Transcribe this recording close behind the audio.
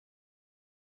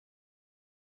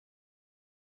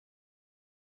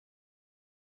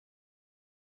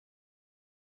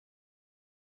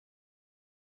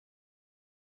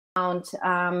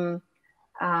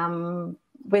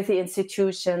with the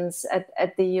institutions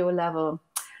at the EU level.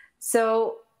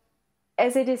 So,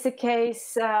 as it is the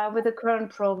case with the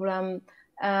current program,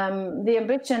 the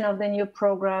ambition of the new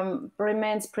program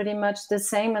remains pretty much the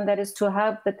same, and that is to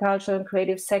help the cultural and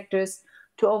creative sectors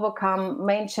to overcome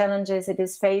main challenges it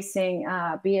is facing,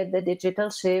 be it the digital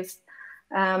shift,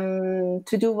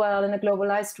 to do well in a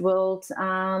globalized world,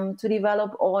 to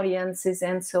develop audiences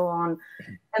and so on.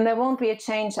 And there won't be a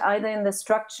change either in the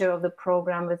structure of the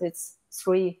program with its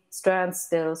three strands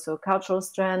still, so cultural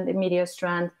strand, a media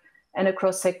strand, and a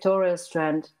cross-sectorial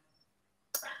strand.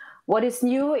 What is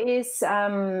new is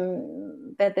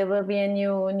that there will be a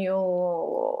new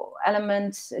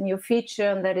element, a new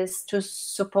feature, and that is to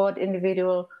support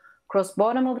individual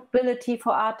cross-border mobility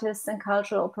for artists and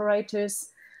cultural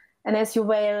operators. And as you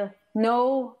well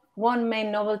know, one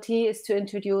main novelty is to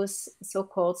introduce a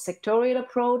so-called sectorial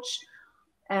approach.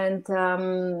 And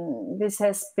this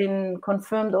has been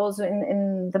confirmed also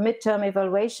in the midterm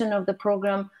evaluation of the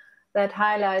program that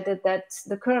highlighted that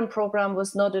the current program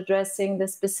was not addressing the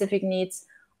specific needs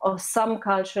of some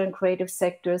cultural and creative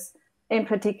sectors, in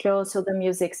particular also the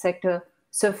music sector,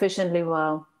 sufficiently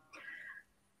well.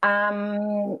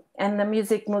 And the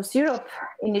Music Moves Europe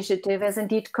initiative has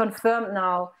indeed confirmed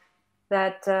now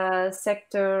that this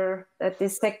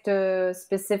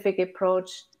sector-specific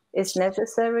approach is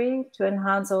necessary to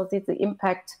enhance also the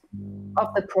impact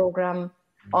of the program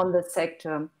on the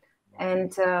sector.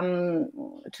 And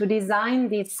to design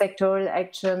these sectoral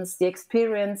actions, the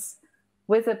experience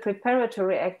with the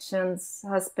preparatory actions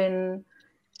has been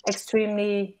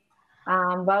extremely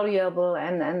valuable,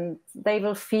 and they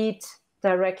will feed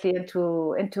directly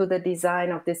into the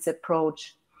design of this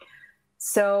approach.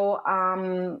 So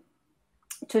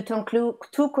to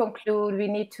conclude, we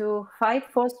need to fight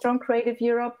for a strong creative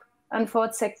Europe and for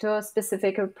its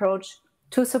sector-specific approach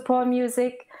to support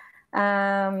music.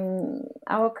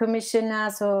 Our commissioner,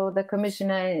 so the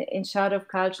commissioner in charge of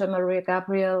culture, Maria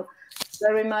Gabriel,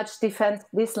 very much defends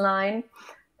this line.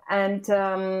 And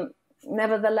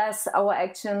nevertheless, our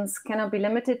actions cannot be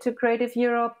limited to Creative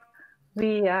Europe.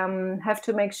 We have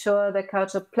to make sure that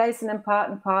culture plays an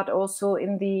important part also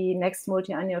in the next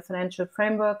multi-annual financial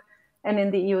framework and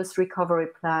in the EU's recovery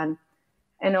plan,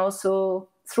 and also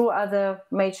through other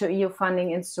major EU funding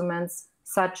instruments,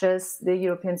 such as the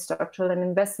European Structural and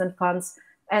Investment Funds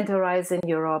and Horizon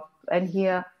Europe. And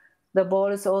here, the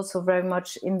ball is also very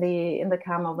much in the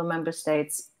camp of the member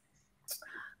states.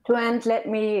 To end, let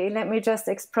me just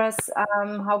express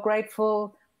how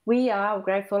grateful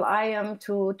I am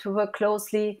to work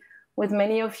closely with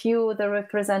many of you, the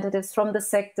representatives from the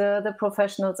sector, the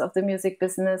professionals of the music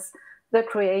business, the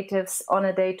creatives on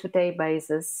a day-to-day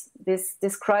basis.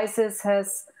 This crisis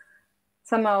has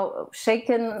somehow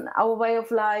shaken our way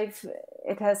of life.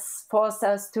 It has forced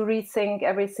us to rethink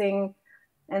everything,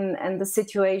 and the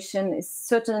situation is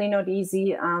certainly not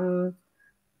easy.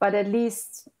 But at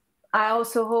least I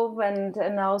also hope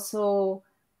and also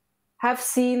have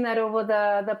seen that over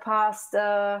the past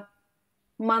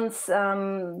months,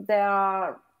 there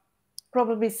are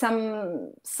probably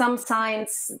some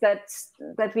signs that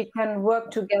we can work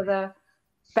together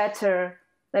better,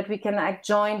 that we can act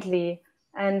jointly.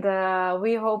 And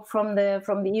we hope from the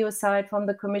EU side, from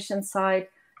the Commission side,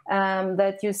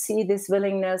 that you see this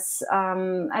willingness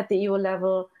at the EU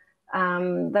level,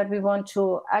 that we want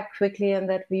to act quickly and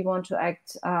that we want to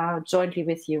act jointly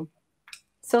with you.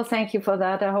 So thank you for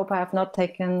that. I hope I have not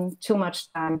taken too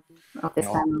much time of this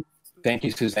time. Thank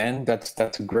you, Suzanne.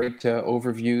 That's a great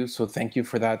overview. So thank you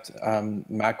for that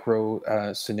macro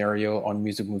scenario on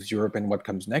Music Moves Europe and what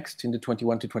comes next in the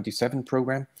 21 to 27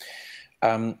 program.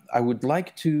 I would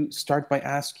like to start by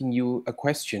asking you a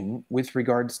question with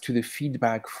regards to the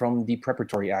feedback from the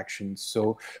preparatory actions.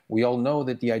 So we all know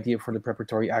that the idea for the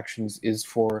preparatory actions is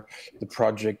for the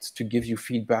projects to give you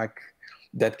feedback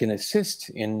that can assist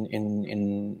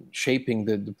in shaping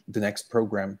the next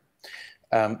program.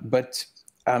 But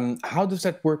how does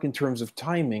that work in terms of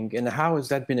timing, and how has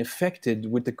that been affected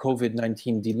with the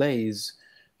COVID-19 delays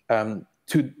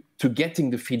to getting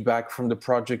the feedback from the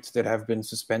projects that have been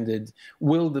suspended?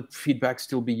 Will the feedback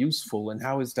still be useful, and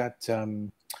how is that?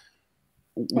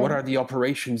 What are the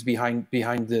operations behind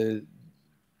the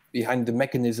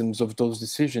mechanisms of those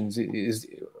decisions?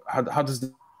 How does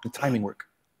the timing work?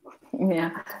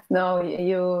 Yeah, no,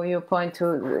 you point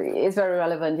to is very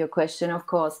relevant, your question, of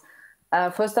course.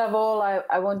 First of all,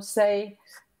 I want to say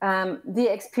the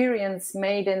experience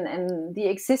made and the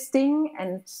existing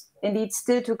and indeed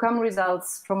still to come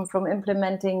results from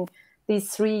implementing these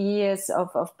 3 years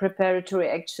of preparatory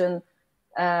action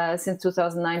since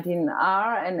 2019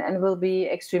 are and will be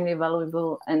extremely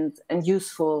valuable and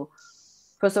useful.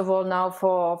 First of all, now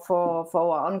for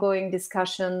our ongoing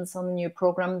discussions on new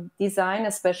program design,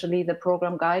 especially the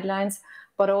program guidelines,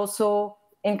 but also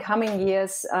in coming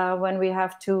years when we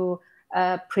have to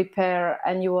prepare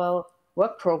annual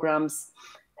work programs.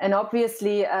 And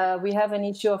obviously, we have an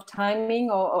issue of timing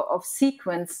or of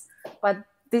sequence, but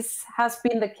this has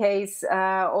been the case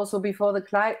also before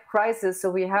the crisis. So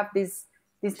we have this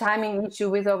timing issue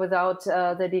with or without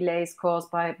the delays caused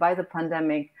by the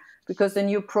pandemic, because the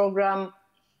new program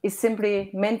is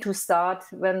simply meant to start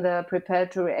when the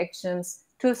preparatory actions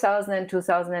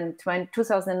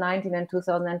 2019 and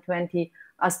 2020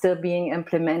 are still being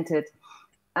implemented.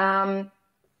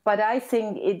 But I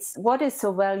think what is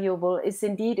so valuable is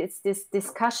indeed it's this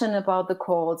discussion about the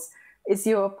calls, is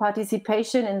your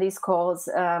participation in these calls,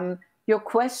 your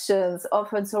questions,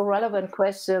 often so relevant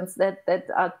questions that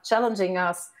are challenging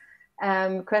us,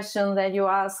 questions that you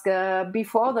ask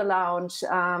before the launch,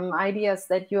 ideas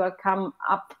that you come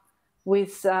up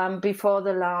with before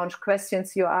the launch,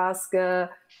 questions you ask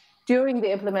during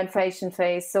the implementation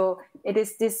phase. So it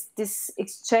is this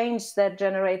exchange that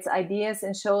generates ideas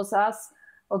and shows us,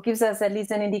 or gives us at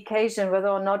least an indication whether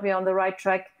or not we're on the right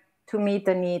track to meet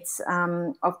the needs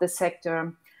of the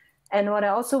sector. And what I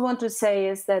also want to say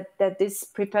is that these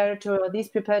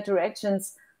preparatory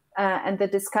actions and the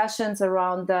discussions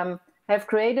around them have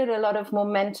created a lot of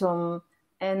momentum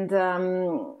and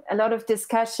a lot of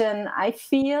discussion. I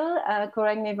feel,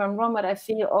 correct me if I'm wrong, but I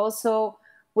feel also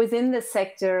within the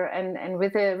sector and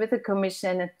with the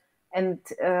Commission. And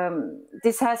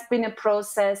this has been a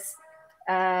process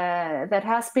that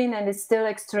has been and is still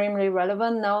extremely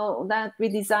relevant now that we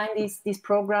design these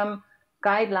program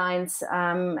guidelines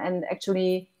and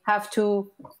actually have to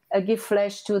give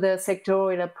flesh to the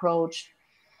sectorial approach.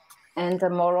 And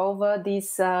moreover,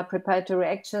 these preparatory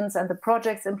actions and the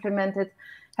projects implemented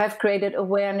have created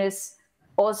awareness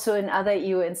also in other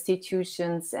EU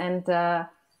institutions. And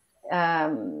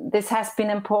this has been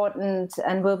important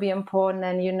and will be important.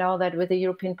 And you know that with the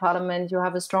European Parliament, you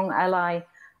have a strong ally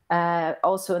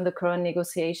also in the current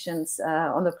negotiations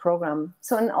on the program.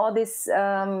 So in all these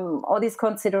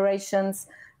considerations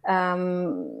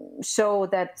show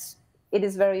that it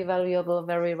is very valuable,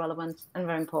 very relevant, and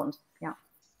very important. Yeah.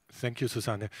 Thank you,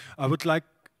 Susanne. I would like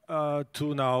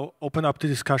to now open up the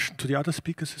discussion to the other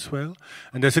speakers as well.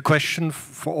 And there's a question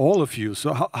for all of you.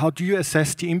 So how do you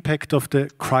assess the impact of the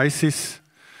crisis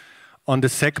on the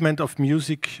segment of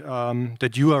music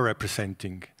that you are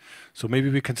representing? So maybe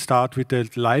we can start with the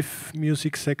live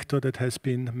music sector that has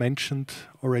been mentioned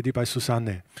already by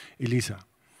Susanne. Elisa.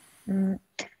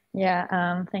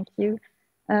 Thank you.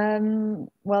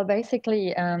 Well,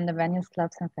 basically, the venues,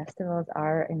 clubs, and festivals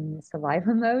are in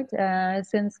survival mode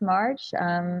since March.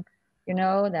 You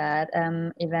know that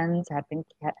events have been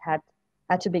had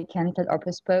to be cancelled or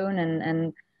postponed,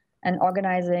 and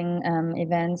organizing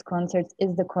events, concerts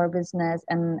is the core business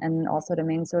and also the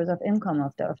main source of income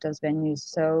of those venues.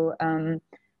 So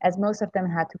as most of them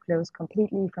had to close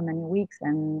completely for many weeks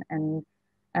and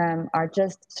are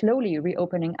just slowly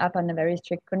reopening up under very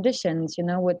strict conditions, you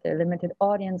know, with the limited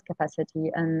audience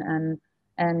capacity and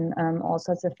all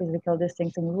sorts of physical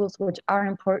distancing rules, which are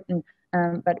important,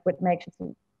 but which makes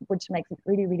it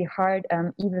really, really hard,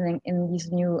 even in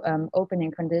these new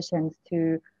opening conditions,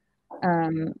 to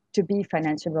be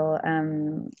financially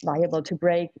viable, to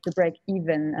break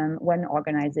even when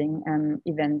organizing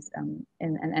events and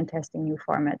testing new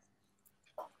formats.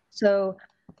 So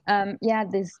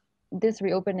this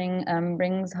reopening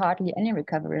brings hardly any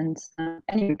recovery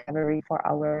for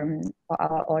our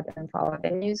audience, for our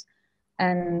venues,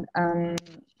 and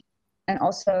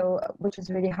also, which is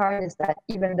really hard, is that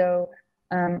even though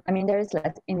there is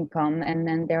less income, and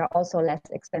then there are also less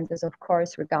expenses, of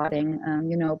course, regarding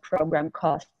program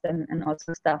costs and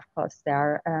also staff costs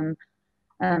there,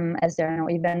 as there are no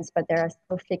events, but there are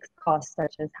still fixed costs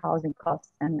such as housing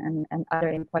costs and other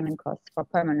employment costs for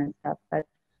permanent staff. But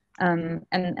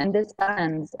and this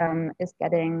balance is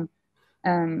getting,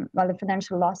 the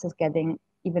financial loss is getting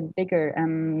even bigger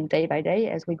day by day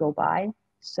as we go by.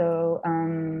 So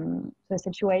the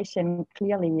situation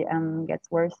clearly gets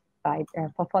worse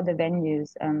for the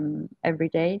venues every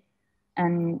day,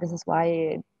 and this is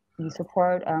why the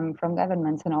support from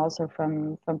governments and also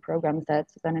from programs that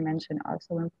Susanne mentioned are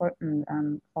so important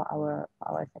for our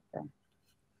sector.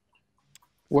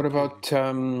 What about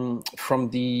from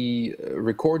the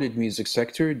recorded music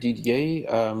sector, Didier?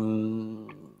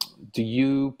 Do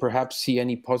you perhaps see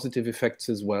any positive effects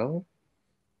as well?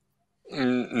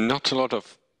 Not a lot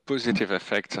of positive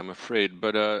effects, I'm afraid,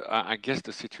 but I guess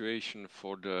the situation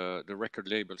for the record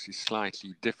labels is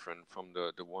slightly different from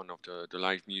the one of the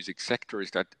live music sector,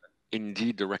 is that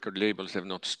indeed the record labels have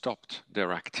not stopped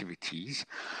their activities,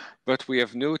 but we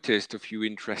have noticed a few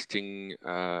interesting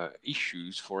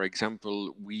issues. For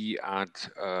example, we had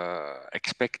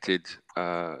expected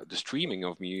the streaming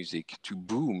of music to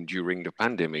boom during the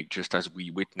pandemic, just as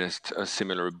we witnessed a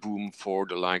similar boom for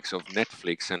the likes of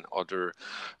Netflix and other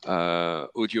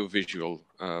audiovisual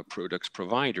products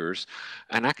providers.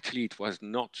 And actually, it was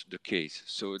not the case.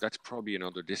 So that's probably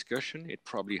another discussion. It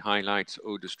probably highlights,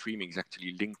 oh, the streaming is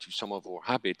actually linked to some of our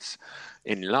habits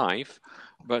in life.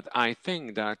 But I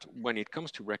think that when it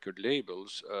comes to record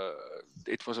labels,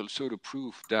 it was also the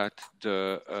proof that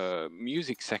the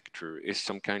music sector is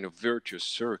some kind of virtuous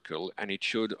circle, and it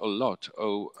showed a lot.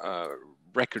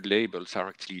 Record labels are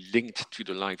actually linked to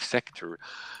the live sector,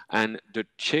 and the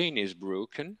chain is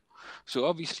broken. So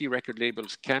obviously record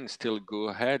labels can still go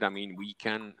ahead. I mean, we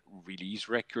can release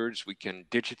records, we can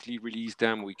digitally release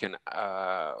them, we can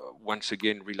once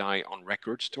again rely on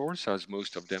record stores, as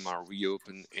most of them are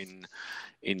reopened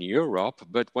in Europe.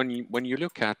 But when you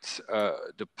look at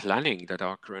the planning that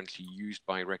are currently used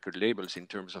by record labels in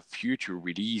terms of future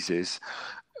releases,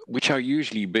 which are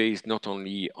usually based not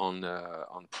only on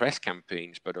press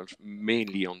campaigns, but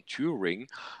mainly on touring,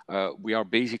 we are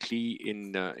basically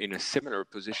in a similar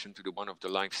position to the one of the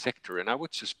live sector. And I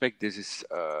would suspect this is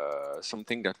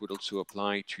something that would also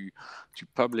apply to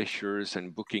publishers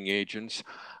and booking agents.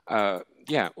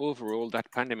 Yeah, overall,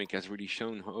 that pandemic has really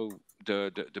shown how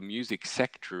the music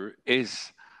sector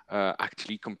is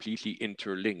actually completely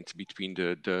interlinked between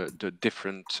the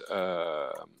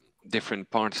different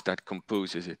parts that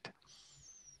composes it.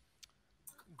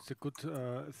 It's a good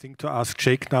thing to ask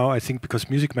Jake now, I think, because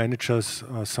music managers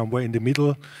are somewhere in the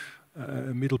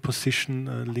middle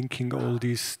position, linking all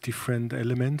these different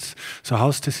elements. So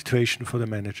how's the situation for the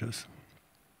managers?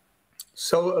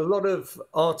 So a lot of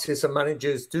artists and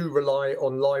managers do rely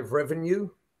on live revenue,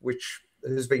 which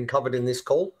has been covered in this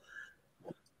call.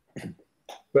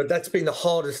 But that's been the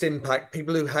hardest impact.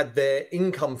 People who had their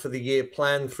income for the year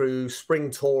planned through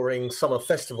spring touring, summer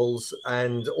festivals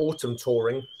and autumn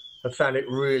touring have found it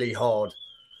really hard.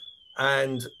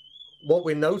 And what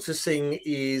we're noticing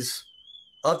is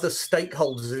other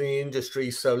stakeholders in the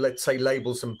industry, so let's say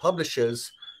labels and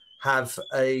publishers, have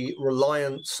a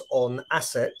reliance on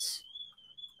assets,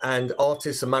 and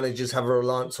artists and managers have a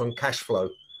reliance on cash flow.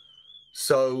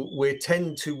 So we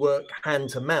tend to work hand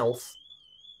to mouth,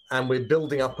 and we're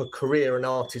building up a career and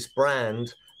artist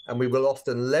brand, and we will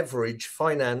often leverage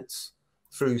finance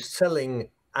through selling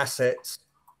assets,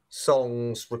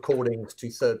 songs, recordings to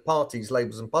third parties,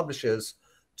 labels and publishers,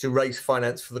 to raise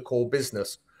finance for the core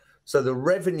business. So the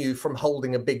revenue from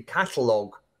holding a big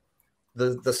catalog,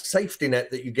 the safety net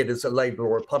that you get as a label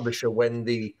or a publisher when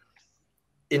the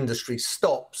industry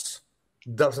stops,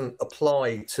 doesn't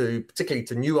apply to, particularly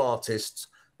to new artists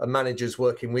and managers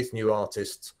working with new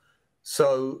artists.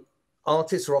 So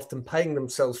artists are often paying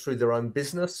themselves through their own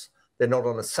business. They're not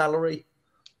on a salary,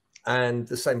 and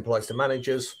the same applies to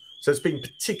managers. So it's been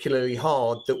particularly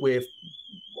hard that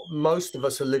most of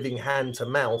us are living hand to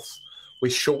mouth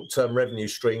with short-term revenue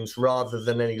streams rather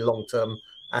than any long-term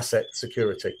asset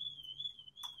security.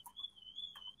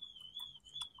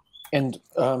 And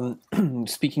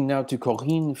speaking now to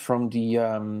Corinne from the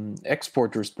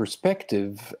exporter's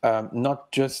perspective,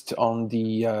 not just on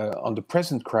the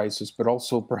present crisis, but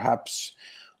also perhaps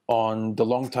on the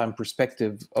long-term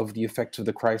perspective of the effects of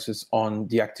the crisis on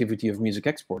the activity of music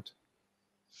export.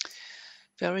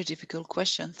 Very difficult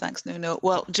question. Thanks, Nuno.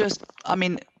 Well,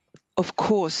 of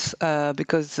course,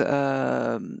 because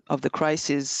of the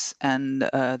crisis and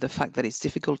the fact that it's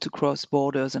difficult to cross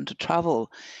borders and to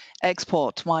travel,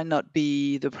 export might not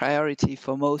be the priority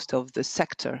for most of the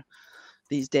sector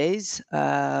these days.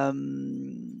 But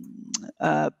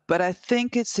I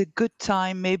think it's a good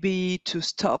time maybe to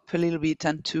stop a little bit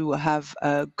and to have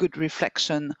a good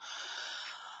reflection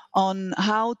on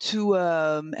how to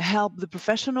help the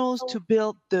professionals to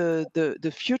build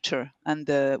the future, and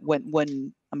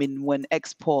when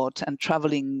export and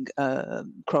traveling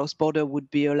cross-border would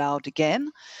be allowed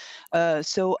again.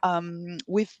 So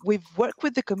we've worked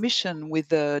with the Commission with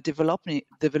the development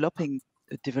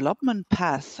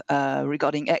path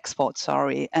regarding export,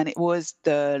 and it was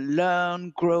the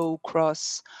Learn, Grow,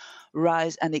 Cross,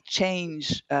 Rise and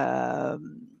Exchange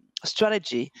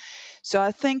strategy. So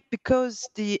I think because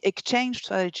the exchange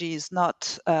strategy is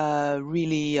not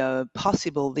really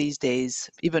possible these days,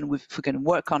 even if we can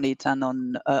work on it and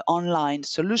on online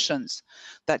solutions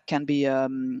that can be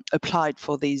applied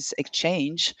for this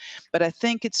exchange, but I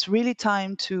think it's really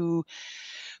time to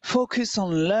focus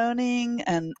on learning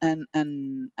and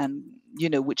you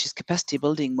know, which is capacity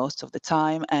building most of the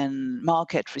time, and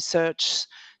market research.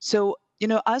 So, you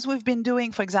know, as we've been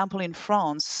doing, for example, in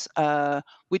France,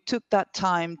 we took that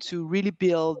time to really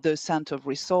build the center of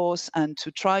resource and to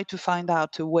try to find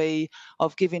out a way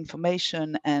of giving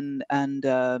information and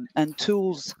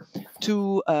tools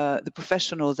to the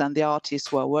professionals and the artists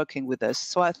who are working with us.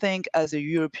 So I think as a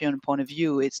European point of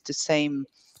view, it's the same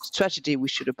strategy we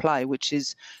should apply, which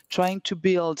is trying to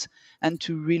build and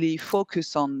to really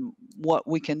focus on what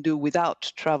we can do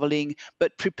without traveling,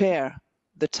 but prepare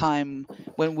the time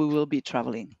when we will be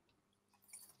traveling.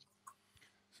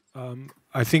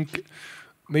 I think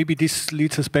maybe this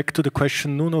leads us back to the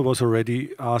question Nuno was already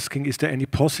asking: is there any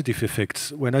positive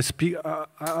effects? When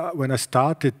I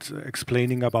started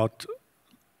explaining about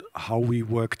how we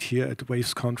worked here at the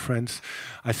WAVES conference,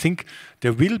 I think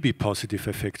there will be positive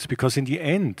effects, because in the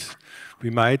end we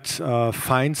might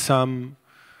find some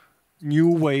new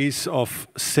ways of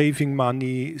saving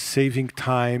money, saving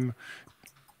time,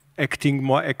 acting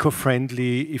more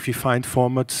eco-friendly if you find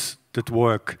formats that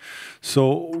work.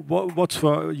 So what's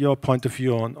your point of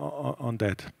view on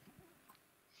that?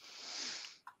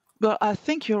 Well, I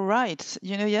think you're right.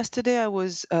 You know, yesterday I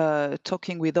was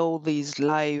talking with all these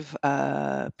live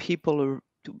people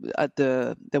at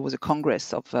there was a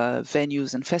congress of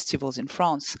venues and festivals in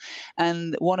France,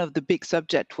 and one of the big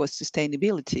subjects was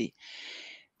sustainability.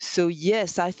 So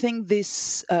yes, I think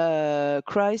this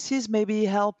crisis maybe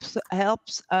helps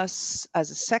us as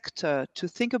a sector to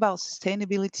think about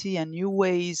sustainability and new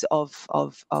ways of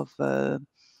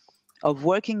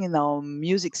working in our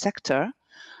music sector.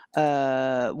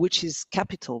 Which is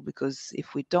capital, because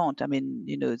if we don't, I mean,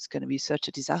 you know, it's going to be such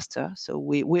a disaster. So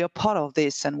we are part of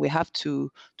this, and we have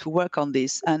to work on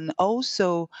this. And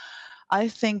also, I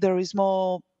think there is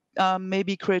more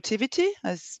maybe creativity,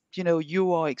 as you know,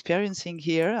 you are experiencing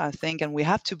here, I think, and we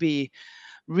have to be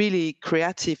really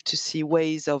creative to see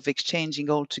ways of exchanging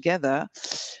all together.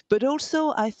 But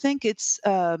also, I think it's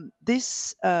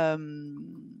this. I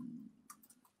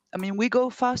mean, we go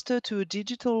faster to a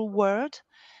digital world.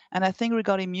 And I think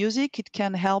regarding music, it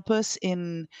can help us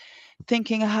in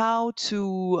thinking how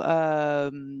to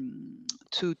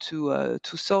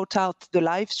sort out the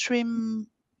live stream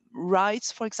rights,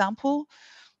 for example,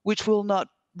 which we'll not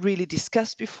really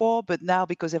discussed before, but now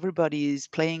because everybody is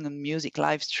playing on music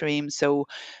live stream, so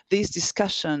this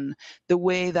discussion, the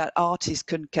way that artists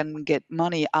can get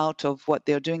money out of what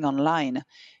they're doing online,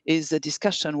 is a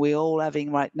discussion we're all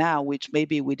having right now, which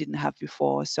maybe we didn't have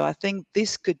before. So I think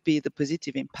this could be the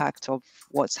positive impact of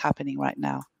what's happening right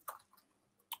now.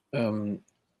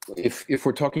 If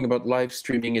we're talking about live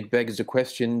streaming, it begs the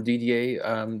question, Didier,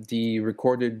 the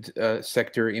recorded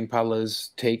sector,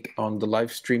 Impala's take on the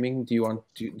live streaming. Do you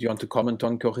want to comment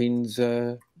on Corinne's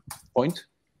point?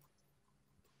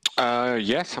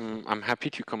 Yes, I'm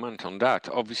happy to comment on that.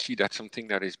 Obviously, that's something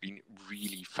that has been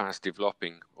really fast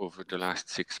developing over the last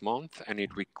 6 months, and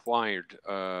it required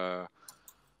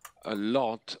a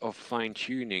lot of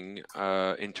fine-tuning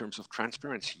in terms of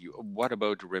transparency. What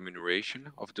about the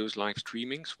remuneration of those live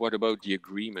streamings? What about the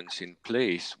agreements in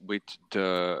place with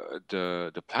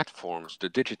the platforms, the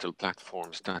digital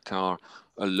platforms that are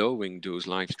allowing those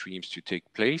live streams to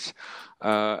take place?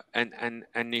 And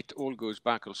it all goes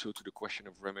back also to the question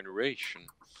of remuneration.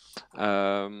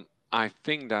 I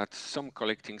think that some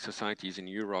collecting societies in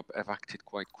Europe have acted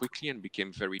quite quickly and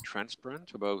became very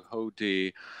transparent about how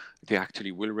they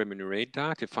actually will remunerate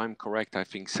that. If I'm correct, I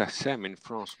think SACEM in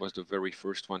France was the very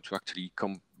first one to actually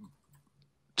come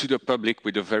to the public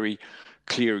with a very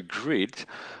clear grid.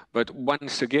 But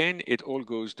once again, it all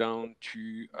goes down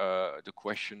to the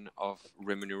question of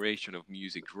remuneration of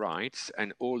music rights.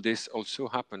 And all this also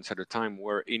happens at a time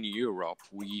where in Europe,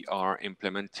 we are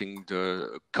implementing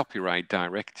the copyright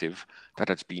directive that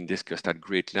has been discussed at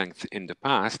great length in the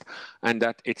past, and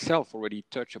that itself already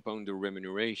touched upon the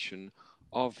remuneration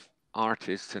of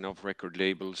artists and of record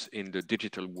labels in the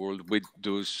digital world with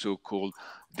those so-called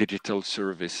digital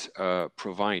service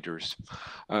providers.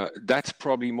 That's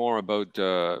probably more about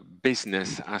the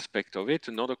business aspect of it.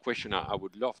 Another question I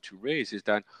would love to raise is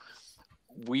that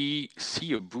we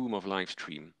see a boom of live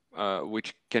stream,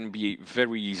 which can be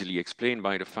very easily explained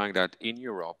by the fact that in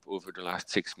Europe, over the last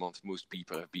 6 months, most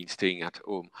people have been staying at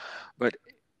home. But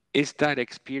is that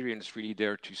experience really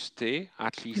there to stay?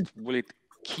 At least, will it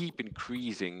keep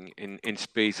increasing in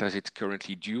space as it's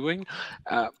currently doing,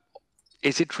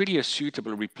 is it really a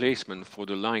suitable replacement for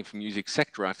the live music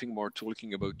sector? I think we're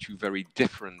talking about two very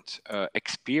different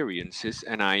experiences,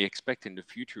 and I expect in the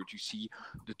future to see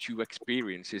the two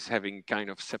experiences having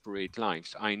kind of separate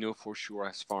lives. I know for sure,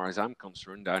 as far as I'm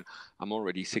concerned, that I'm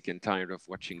already sick and tired of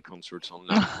watching concerts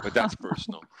online, but that's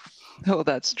personal. Oh,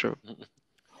 that's true.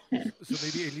 So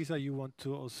maybe Elisa, you want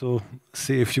to also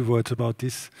say a few words about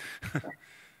this?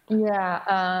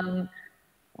 Yeah.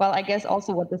 Well, I guess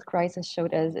also what this crisis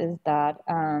showed us is that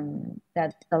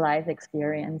that the live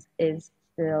experience is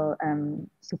still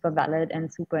super valid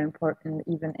and super important,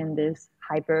 even in this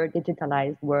hyper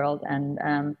digitalized world.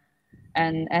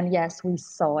 And yes, we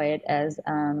saw it as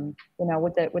you know,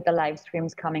 with the live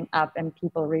streams coming up, and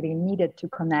people really needed to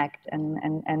connect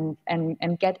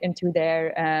and get into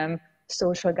their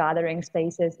social gathering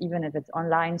spaces, even if it's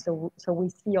online. So we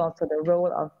see also the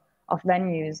role of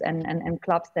venues and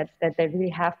clubs that they really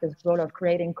have this role of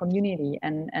creating community,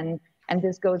 and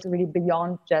this goes really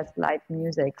beyond just live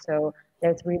music. So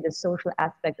there's really the social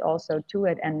aspect also to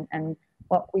it, and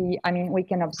we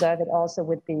can observe it also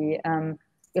with the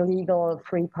illegal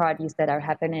free parties that are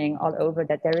happening all over,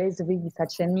 that there is really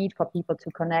such a need for people to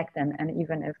connect, and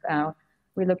even if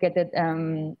we look at it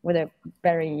with a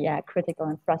very critical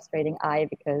and frustrating eye,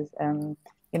 because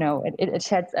you know, it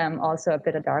sheds also a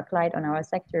bit of dark light on our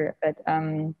sector.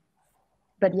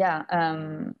 But yeah,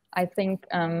 I think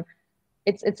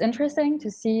it's interesting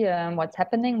to see what's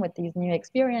happening with these new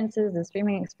experiences, the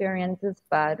streaming experiences.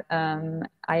 But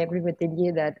I agree with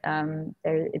Didier that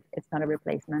it's not a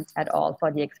replacement at all for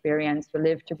the experience to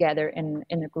live together in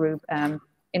a group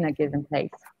in a given place.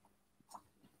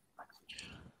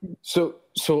 So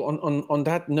on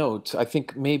that note, I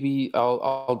think maybe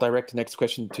I'll direct the next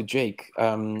question to Jake.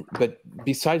 But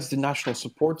besides the national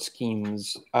support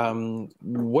schemes,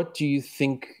 what do you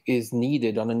think is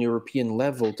needed on an European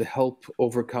level to help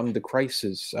overcome the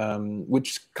crisis,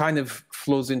 which kind of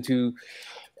flows into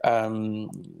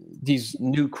these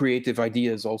new creative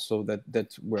ideas also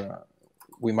that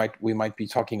we might be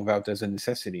talking about as a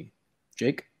necessity?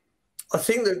 Jake? I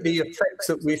think that the effects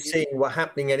that we're seeing were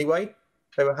happening anyway.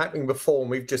 They were happening before, and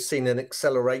we've just seen an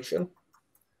acceleration.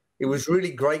 It was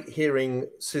really great hearing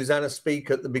Susanna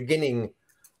speak at the beginning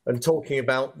and talking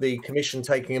about the Commission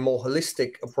taking a more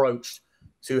holistic approach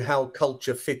to how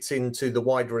culture fits into the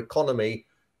wider economy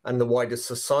and the wider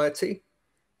society.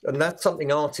 And that's something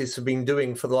artists have been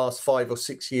doing for the last 5 or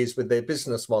 6 years with their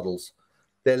business models.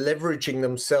 They're leveraging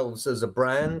themselves as a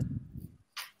brand,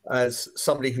 as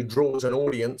somebody who draws an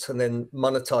audience and then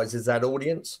monetizes that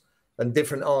audience. And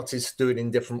different artists do it in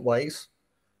different ways.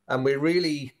 And we're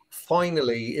really,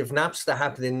 finally, if Napster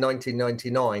happened in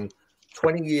 1999,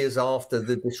 20 years after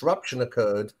the disruption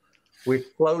occurred, we're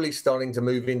slowly starting to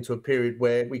move into a period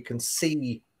where we can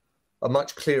see a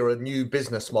much clearer new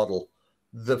business model.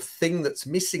 The thing that's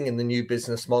missing in the new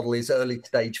business model is early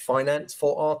stage finance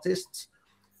for artists,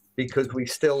 because we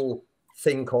still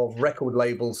think of record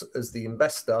labels as the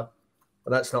investor,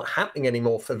 and that's not happening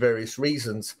anymore for various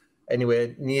reasons,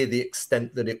 anywhere near the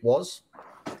extent that it was.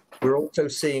 We're also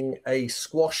seeing a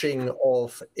squashing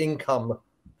of income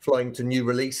flowing to new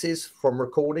releases from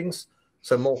recordings.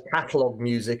 So more catalog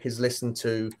music is listened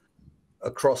to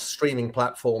across streaming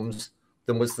platforms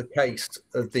than was the case.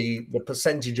 The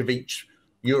percentage of each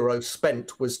euro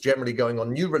spent was generally going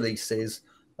on new releases,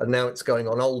 and now it's going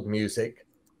on old music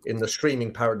in the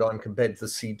streaming paradigm compared to the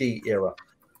CD era.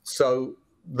 So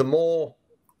the more,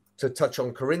 to touch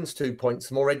on Corinne's 2 points,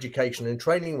 the more education and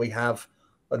training we have,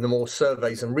 and the more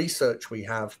surveys and research we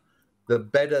have, the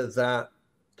better that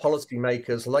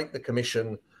policymakers like the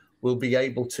Commission will be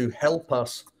able to help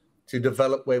us to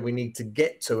develop where we need to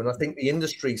get to. And I think the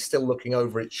industry is still looking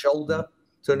over its shoulder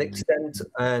to an extent,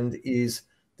 and is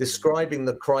describing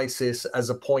the crisis as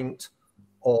a point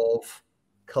of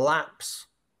collapse.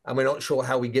 And we're not sure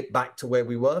how we get back to where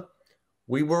we were.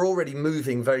 We were already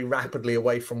moving very rapidly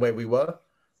away from where we were.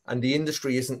 And the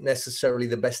industry isn't necessarily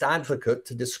the best advocate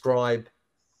to describe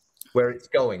where it's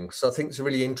going. So I think it's a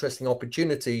really interesting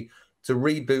opportunity to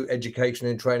reboot education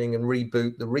and training and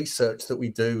reboot the research that we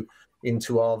do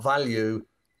into our value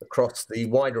across the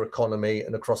wider economy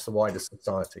and across the wider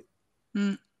society.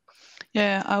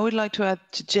 Yeah, I would like to add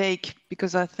to Jake,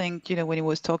 because I think, you know, when he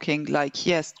was talking, like,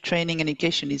 yes, training and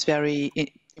education is very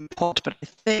important, but I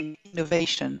think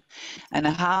innovation and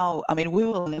how, I mean, we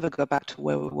will never go back to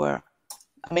where we were.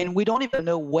 I mean, we don't even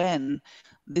know when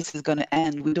this is going to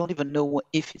end. We don't even know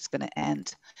if it's going to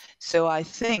end. So I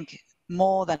think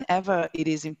more than ever, it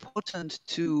is important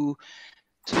to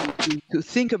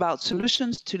think about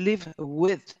solutions to live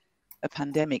with a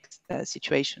pandemic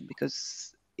situation,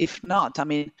 because if not, I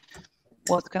mean,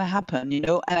 what's going to happen, you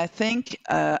know? And I think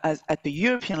at the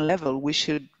European level, we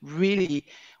should really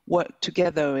work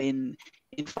together in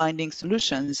finding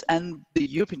solutions, and the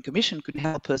European Commission could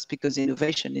help us, because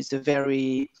innovation is a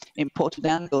very important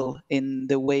angle in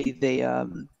the way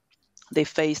they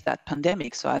face that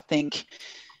pandemic. So I think,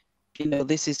 you know,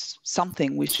 this is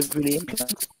something we should really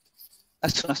implement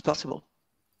as soon as possible.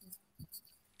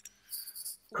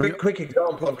 Quick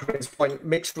example on Corinne's point: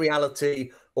 mixed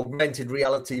reality, augmented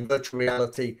reality, virtual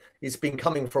reality. It's been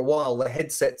coming for a while. The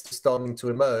headsets are starting to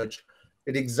emerge.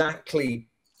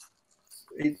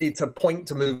 It's a point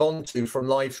to move on to from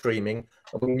live streaming,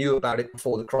 and we knew about it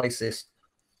before the crisis.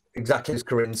 Exactly as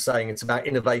Corinne's saying, it's about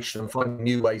innovation and finding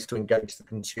new ways to engage the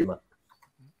consumer.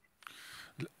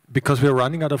 Because we're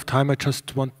running out of time, I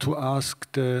just want to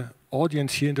ask the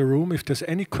audience here in the room if there's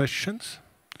any questions.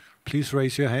 Please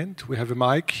raise your hand. We have a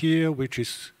mic here, which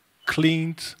is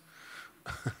cleaned.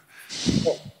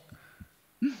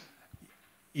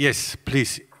 Yes,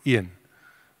 please, Ian.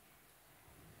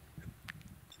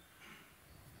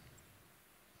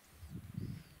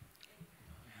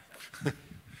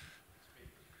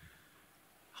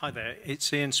 Hi there,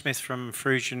 it's Ian Smith from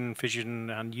Fusion,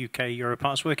 Fission and UK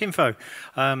Europarts Work Info.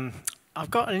 I've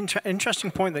got an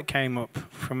interesting point that came up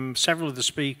from several of the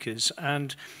speakers,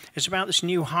 and it's about this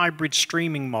new hybrid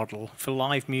streaming model for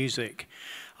live music.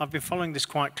 I've been following this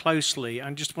quite closely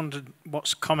and just wondered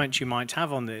what comments you might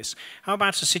have on this. How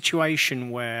about a situation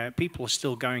where people are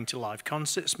still going to live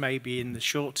concerts, maybe in the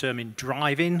short term in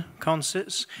drive-in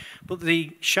concerts, but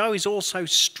the show is also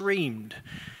streamed,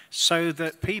 so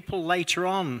that people later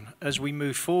on, as we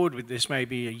move forward with this,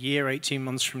 maybe a year, 18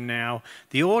 months from now,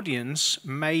 the audience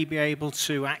may be able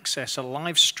to access a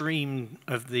live stream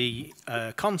of the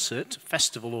concert,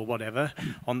 festival or whatever,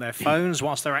 on their phones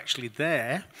whilst they're actually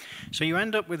there. So you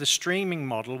end up with a streaming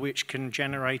model which can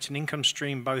generate an income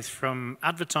stream both from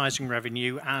advertising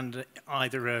revenue and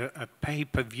either a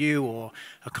pay-per-view or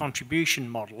a contribution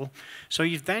model. So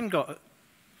you've then got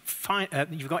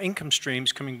you've got income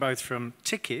streams coming both from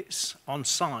tickets on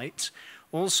site,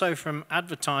 also from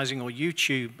advertising or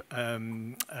YouTube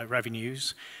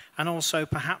revenues, and also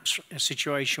perhaps a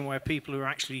situation where people who are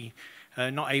actually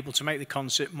not able to make the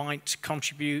concert might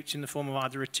contribute in the form of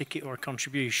either a ticket or a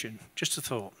contribution. Just a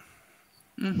thought.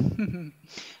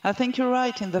 I think you're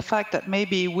right in the fact that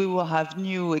maybe we will have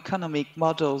new economic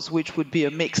models which would be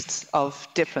a mix of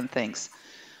different things.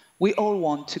 We all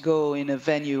want to go in a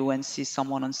venue and see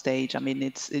someone on stage. I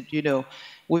mean, you know,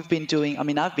 we've been doing, I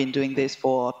mean, I've been doing this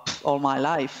for all my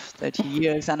life, 30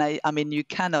 years. And I mean, you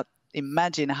cannot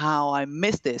imagine how I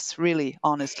miss this, really,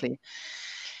 honestly.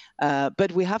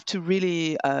 But we have to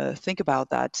really think about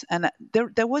that. And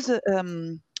there was a,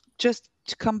 just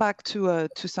to come back to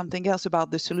something else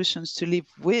about the solutions to live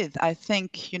with, I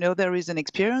think, you know, there is an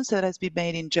experience that has been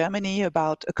made in Germany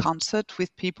about a concert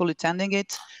with people attending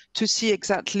it to see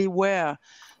exactly where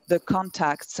the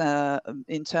contacts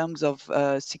in terms of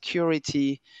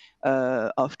security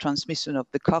of transmission of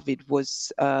the COVID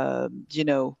was, you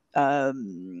know,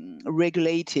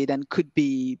 regulated and could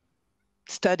be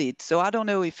studied. So I don't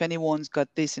know if anyone's got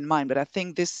this in mind, but I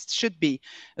think this should be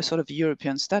a sort of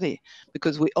European study,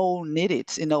 because we all need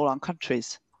it in all our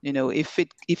countries. You know, if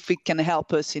it can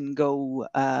help us in go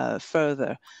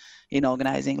further in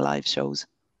organizing live shows.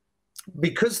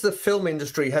 Because the film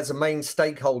industry has a main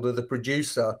stakeholder, the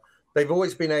producer, they've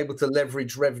always been able to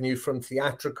leverage revenue from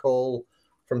theatrical,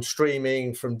 from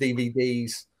streaming, from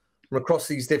DVDs, from across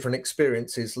these different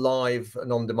experiences, live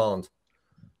and on demand.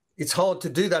 It's hard to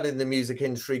do that in the music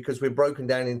industry because we're broken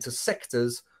down into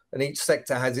sectors, and each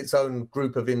sector has its own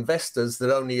group of investors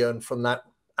that only earn from that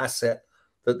asset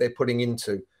that they're putting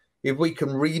into. If we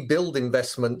can rebuild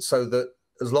investment so that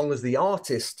as long as the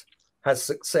artist has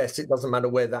success, it doesn't matter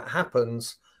where that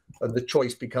happens, and the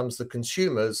choice becomes the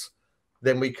consumers,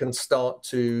 then we can start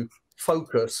to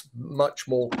focus much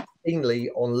more keenly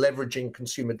on leveraging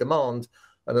consumer demand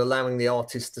and allowing the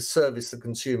artists to service the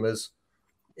consumers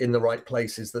in the right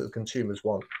places that the consumers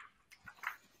want.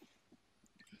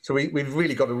 So we've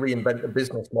really got to reinvent the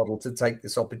business model to take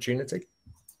this opportunity.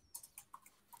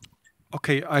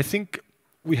 Okay, I think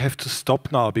we have to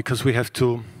stop now because we have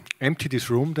to empty this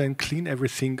room, then clean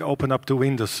everything, open up the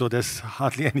windows, so there's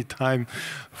hardly any time.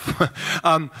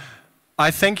 I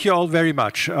thank you all very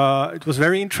much. It was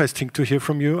very interesting to hear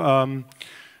from you.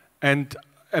 And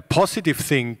a positive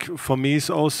thing for me is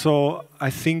also, I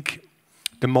think,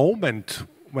 the moment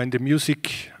when the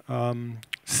music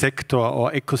sector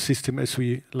or ecosystem, as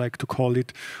we like to call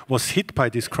it, was hit by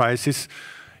this crisis,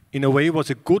 in a way was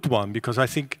a good one, because I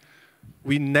think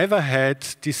we never had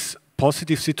this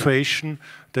positive situation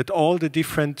that all the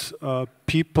different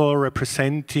people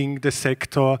representing the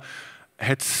sector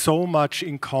had so much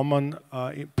in common,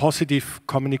 positive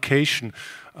communication.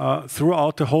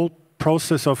 Throughout the whole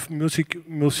process of Music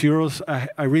Moves Europe,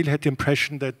 I really had the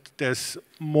impression that there's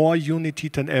more unity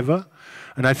than ever.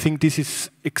 And I think this is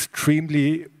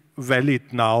extremely valid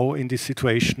now in this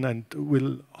situation and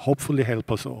will hopefully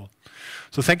help us all.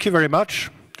 So thank you very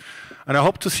much. And I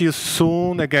hope to see you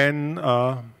soon again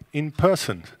in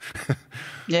person.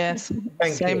 Yes,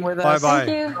 Thank same you. with us. Bye-bye.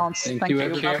 Thank you.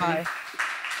 Thank you. Bye-bye.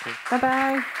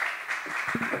 Bye-bye.